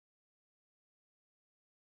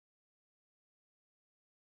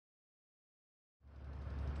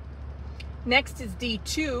Next is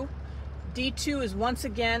D2. D2 is once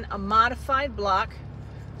again a modified block.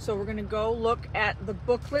 So we're going to go look at the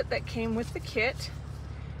booklet that came with the kit,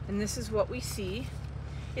 and this is what we see.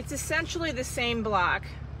 It's essentially the same block.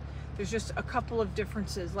 There's just a couple of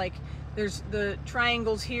differences, like there's the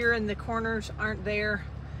triangles here and the corners aren't there,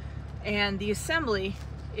 and the assembly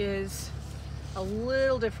is a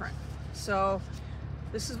little different. So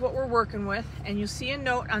this is what we're working with, and you'll see a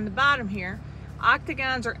note on the bottom here.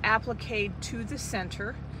 Octagons are appliqued to the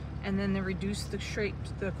center, and then they reduce the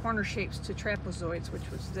shapes, the corner shapes, to trapezoids, which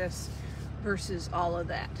was this, versus all of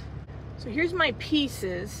that. So here's my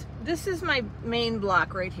pieces. This is my main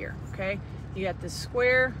block right here, okay? You got this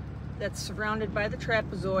square that's surrounded by the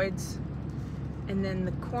trapezoids, and then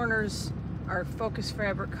the corners are focus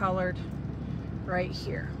fabric colored right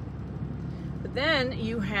here. But then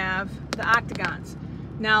you have the octagons.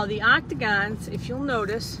 Now the octagons, if you'll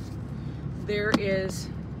notice, there is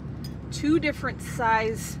two different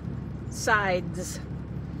sides.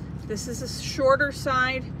 This is a shorter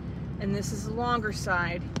side and this is a longer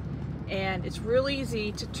side, and it's real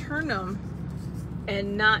easy to turn them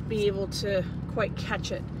and not be able to quite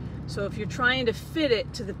catch it. So if you're trying to fit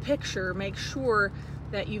it to the picture, make sure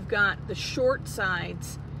that you've got the short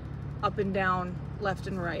sides up and down, left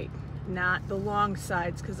and right, not the long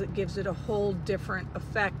sides, because it gives it a whole different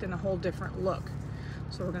effect and a whole different look.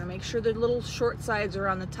 So we're going to make sure the little short sides are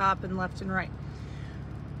on the top and left and right.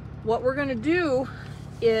 What we're going to do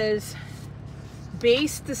is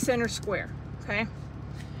base the center square, okay?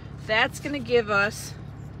 That's going to give us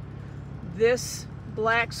this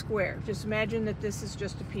black square. Just imagine that this is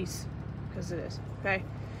just a piece, because it is, okay?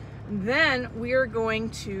 And then we are going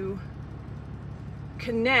to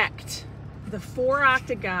connect the 4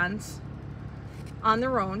 octagons on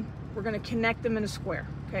their own. We're going to connect them in a square,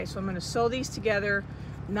 okay? So I'm going to sew these together,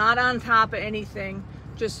 not on top of anything.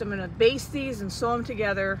 Just I'm going to base these and sew them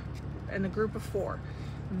together in a group of 4.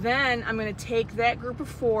 Then I'm going to take that group of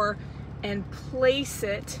 4 and place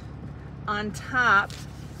it on top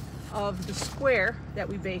of the square that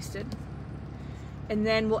we basted, and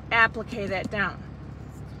then we'll applique that down.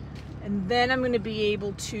 And then I'm going to be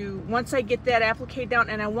able to, once I get that applique down,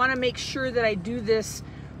 and I want to make sure that I do this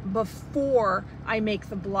before I make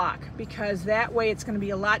the block, because that way it's going to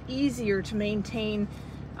be a lot easier to maintain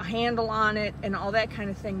a handle on it and all that kind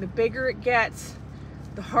of thing. The bigger it gets,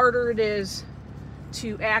 the harder it is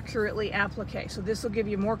to accurately applique. So this will give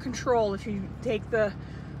you more control if you take the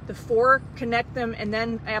 4, connect them, and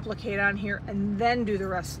then applique it on here, and then do the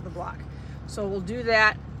rest of the block. So we'll do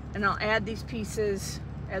that, and I'll add these pieces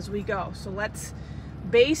as we go. So let's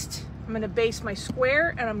baste. I'm going to base my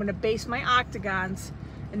square, and I'm going to base my octagons,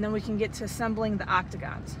 and then we can get to assembling the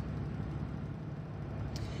octagons.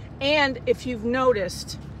 And if you've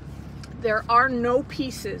noticed, there are no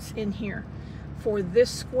pieces in here for this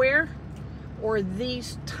square or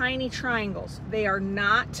these tiny triangles. They are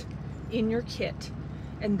not in your kit,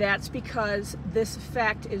 and that's because this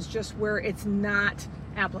effect is just where it's not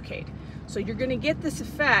appliqued. So you're going to get this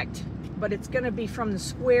effect, but it's going to be from the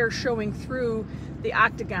square showing through the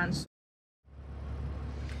octagons.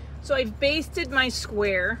 So I've basted my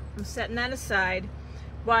square. I'm setting that aside,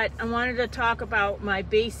 but I wanted to talk about my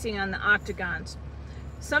basting on the octagons.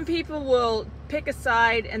 Some people will pick a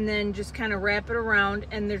side and then just kind of wrap it around,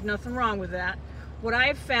 and there's nothing wrong with that. What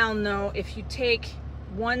I've found though, if you take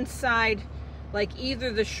one side, like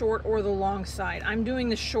either the short or the long side, I'm doing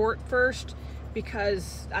the short first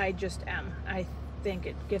because I just am. I think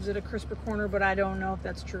it gives it a crisper corner, but I don't know if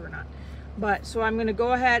that's true or not. But so I'm going to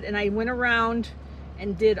go ahead, and I went around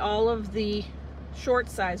and did all of the short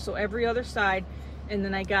sides, so every other side, and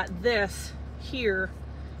then I got this here,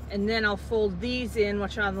 and then I'll fold these in,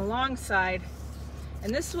 which are on the long side,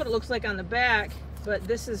 and this is what it looks like on the back, but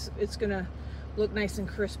this is, it's gonna look nice and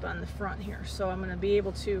crisp on the front here. So I'm gonna be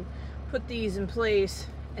able to put these in place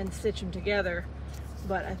and stitch them together,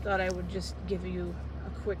 but I thought I would just give you a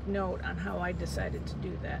quick note on how I decided to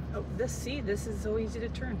do that. Oh, this is so easy to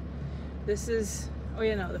turn. This is, oh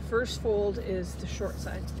yeah, no, the first fold is the short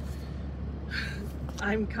side.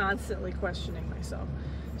 I'm constantly questioning myself.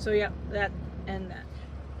 So yeah, that and that.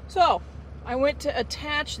 So I went to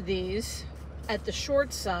attach these at the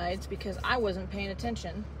short sides because I wasn't paying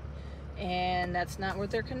attention, and that's not where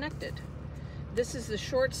they're connected. This is the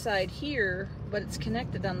short side here, but it's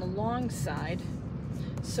connected on the long side.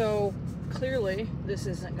 So clearly this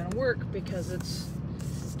isn't going to work because it's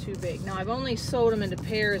too big. Now I've only sewed them into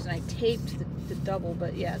pairs and I taped the double,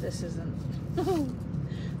 but yeah, this isn't.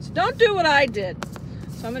 So don't do what I did.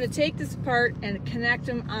 So I'm going to take this apart and connect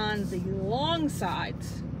them on the long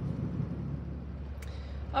sides.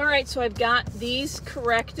 All right, so I've got these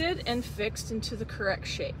corrected and fixed into the correct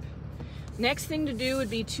shape. Next thing to do would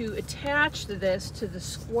be to attach this to the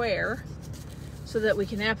square so that we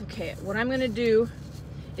can applicate it. What I'm going to do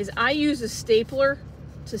is I use a stapler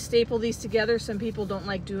to staple these together. Some people don't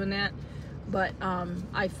like doing that, but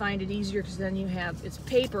I find it easier because then it's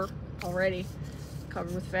paper already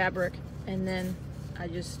covered with fabric, and then I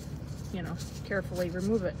just, carefully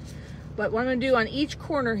remove it. But what I'm going to do on each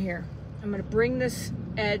corner here, I'm going to bring this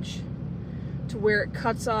edge to where it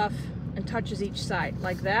cuts off and touches each side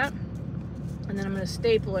like that, and then I'm going to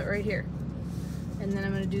staple it right here, and then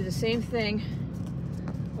I'm going to do the same thing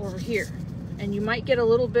over here. And you might get a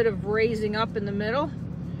little bit of raising up in the middle,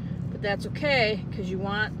 but that's okay because you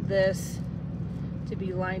want this to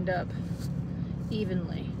be lined up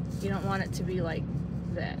evenly. You don't want it to be like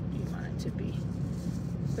that. You want it to be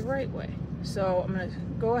the right way. So I'm going to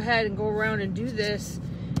go ahead and go around and do this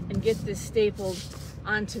and get this stapled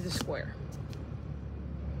onto the square.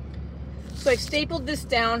 So I've stapled this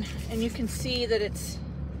down, and you can see that it's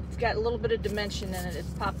got a little bit of dimension in it. It's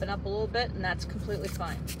popping up a little bit, and that's completely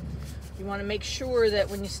fine. You want to make sure that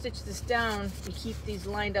when you stitch this down, you keep these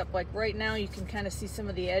lined up. Like right now, you can kind of see some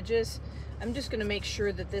of the edges. I'm just going to make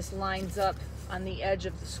sure that this lines up on the edge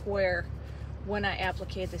of the square when I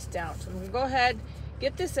applicate this down. So I'm going to go ahead,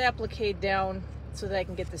 get this appliqued down so that I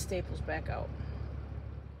can get the staples back out.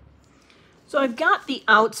 So I've got the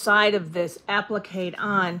outside of this appliqued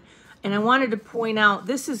on, and I wanted to point out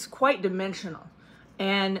this is quite dimensional.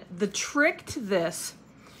 And the trick to this,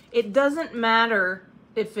 it doesn't matter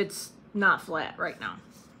if it's not flat right now.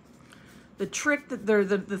 The trick that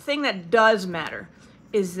the thing that does matter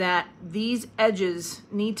is that these edges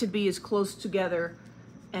need to be as close together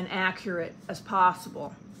and accurate as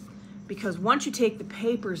possible, because once you take the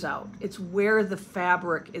papers out, it's where the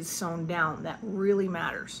fabric is sewn down that really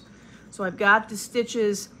matters. So I've got the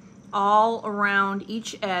stitches all around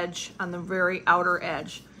each edge on the very outer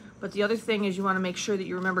edge. But the other thing is you want to make sure that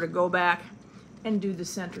you remember to go back and do the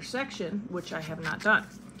center section, which I have not done.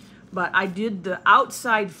 But I did the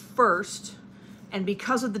outside first, and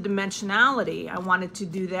because of the dimensionality, I wanted to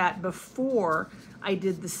do that before I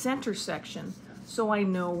did the center section, so I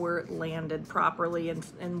know where it landed properly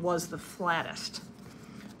and was the flattest.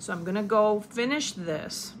 So I'm gonna go finish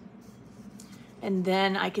this, and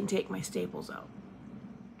then I can take my staples out.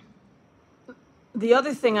 The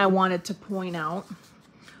other thing I wanted to point out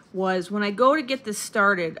was when I go to get this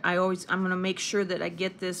started, I'm gonna make sure that I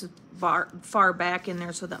get this far back in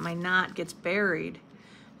there so that my knot gets buried.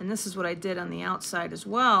 And this is what I did on the outside as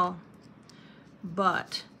well.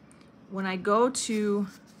 But when I go to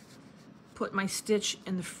put my stitch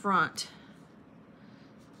in the front,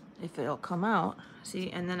 if it'll come out, see,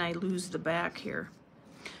 and then I lose the back here.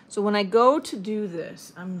 So when I go to do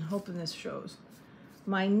this, I'm hoping this shows,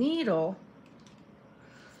 my needle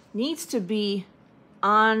needs to be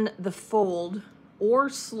on the fold or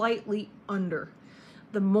slightly under.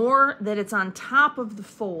 The more that it's on top of the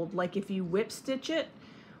fold, like if you whip stitch it,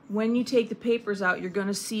 when you take the papers out, you're going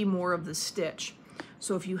to see more of the stitch.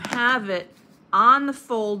 So if you have it on the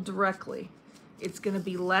fold directly, it's going to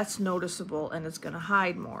be less noticeable and it's going to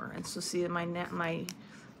hide more. And so see I'm going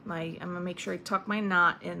to make sure I tuck my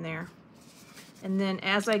knot in there. And then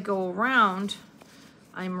as I go around,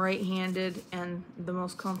 I'm right-handed, and the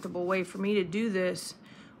most comfortable way for me to do this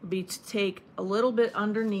would be to take a little bit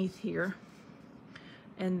underneath here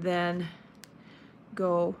and then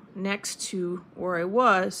go next to where I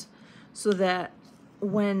was, so that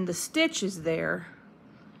when the stitch is there,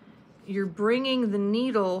 you're bringing the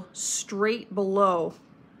needle straight below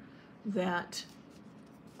that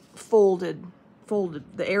folded,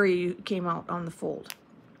 the area you came out on the fold.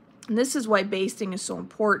 And this is why basting is so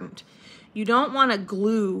important. You don't want to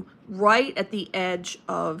glue right at the edge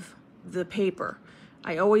of the paper.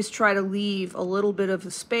 I always try to leave a little bit of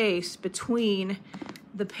a space between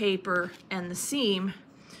the paper and the seam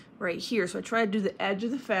right here. So I try to do the edge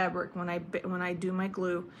of the fabric when I do my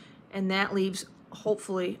glue, and that leaves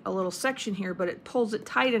hopefully a little section here, but it pulls it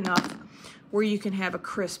tight enough where you can have a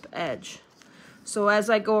crisp edge. So as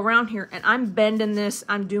I go around here and I'm bending this,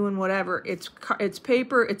 I'm doing whatever. It's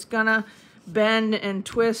paper, it's gonna bend and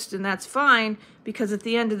twist, and that's fine, because at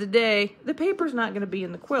the end of the day, the paper's not gonna be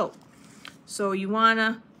in the quilt. So you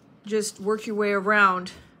wanna just work your way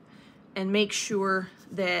around and make sure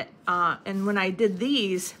that, and when I did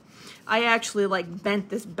these, I actually like bent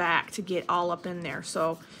this back to get all up in there.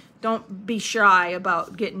 So don't be shy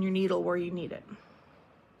about getting your needle where you need it.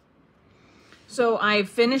 So I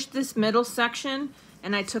finished this middle section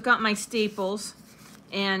and I took out my staples,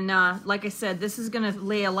 and like I said, this is gonna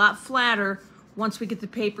lay a lot flatter once we get the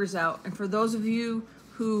papers out. And for those of you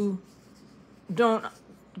who don't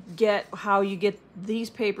get how you get these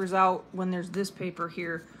papers out when there's this paper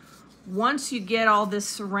here. Once you get all this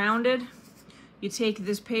surrounded, you take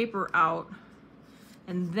this paper out,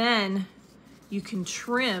 and then you can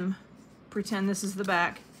trim, pretend this is the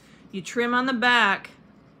back. You trim on the back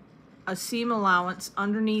a seam allowance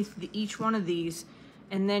underneath each one of these,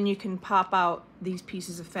 and then you can pop out these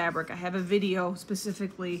pieces of fabric. I have a video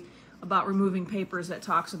specifically about removing papers that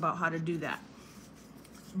talks about how to do that.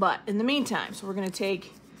 But in the meantime, so we're gonna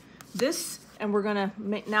take this and we're gonna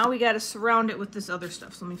make, now we gotta surround it with this other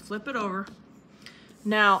stuff. So let me flip it over.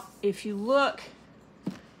 Now, if you look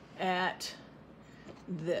at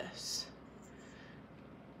this,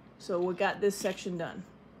 so we got this section done,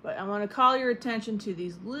 but I want to call your attention to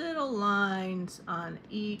these little lines on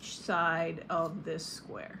each side of this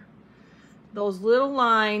square. Those little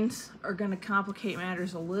lines are going to complicate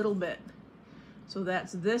matters a little bit. So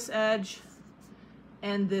that's this edge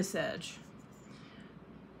and this edge.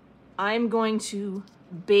 I'm going to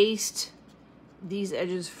baste these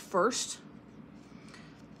edges first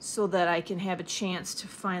so that I can have a chance to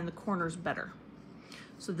find the corners better.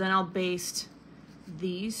 So then I'll baste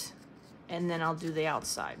these, and then I'll do the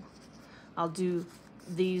outside. I'll do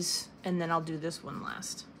these, and then I'll do this one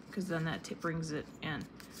last, because then that brings it in.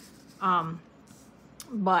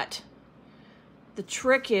 But the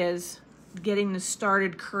trick is getting this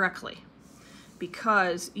started correctly,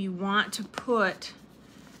 because you want to put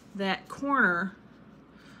that corner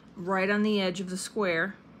right on the edge of the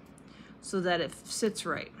square so that it sits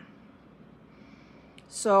right.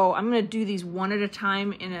 So I'm going to do these one at a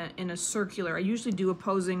time in a circular. I usually do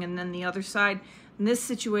opposing and then the other side. In this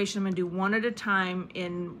situation, I'm going to do one at a time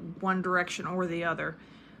in one direction or the other.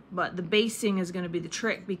 But the basting is going to be the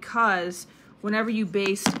trick, because whenever you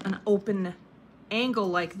baste an open angle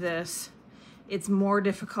like this, it's more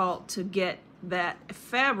difficult to get that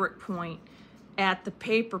fabric point at the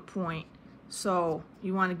paper point. So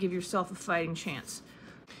you want to give yourself a fighting chance.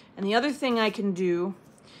 And the other thing I can do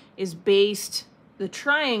is baste the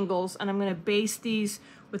triangles, and I'm going to baste these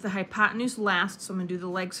with the hypotenuse last. So I'm going to do the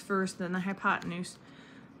legs first, then the hypotenuse,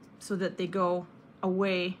 so that they go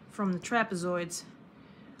away from the trapezoids.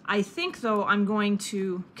 I think, though, I'm going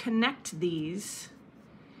to connect these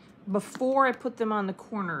before I put them on the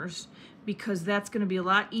corners, because that's going to be a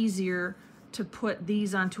lot easier to put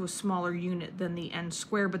these onto a smaller unit than the end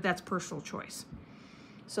square, but that's personal choice.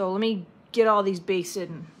 So let me get all these basted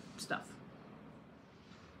and stuff.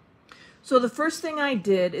 So the first thing I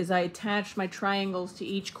did is I attached my triangles to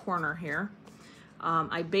each corner here.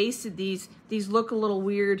 I basted these. These look a little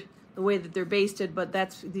weird the way that they're basted, but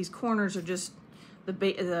these corners are just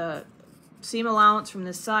the seam allowance from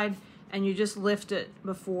this side, and you just lift it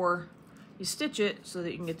before you stitch it so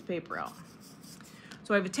that you can get the paper out.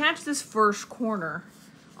 So I've attached this first corner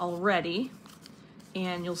already,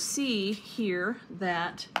 and you'll see here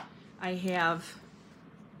that I have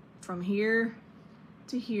from here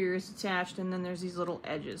to here is attached, and then there's these little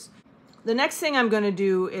edges. The next thing I'm going to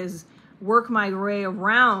do is work my way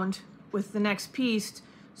around with the next piece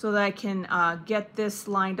so that I can get this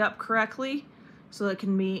lined up correctly, so that it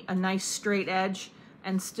can be a nice straight edge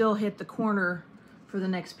and still hit the corner for the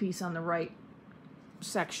next piece on the right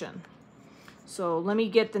section. So let me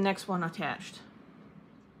get the next one attached.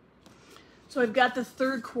 So I've got the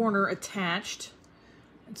third corner attached,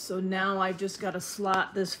 and so now I've just got to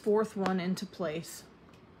slot this fourth one into place.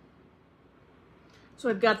 So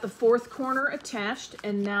I've got the fourth corner attached,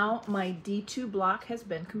 and now my D2 block has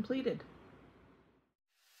been completed.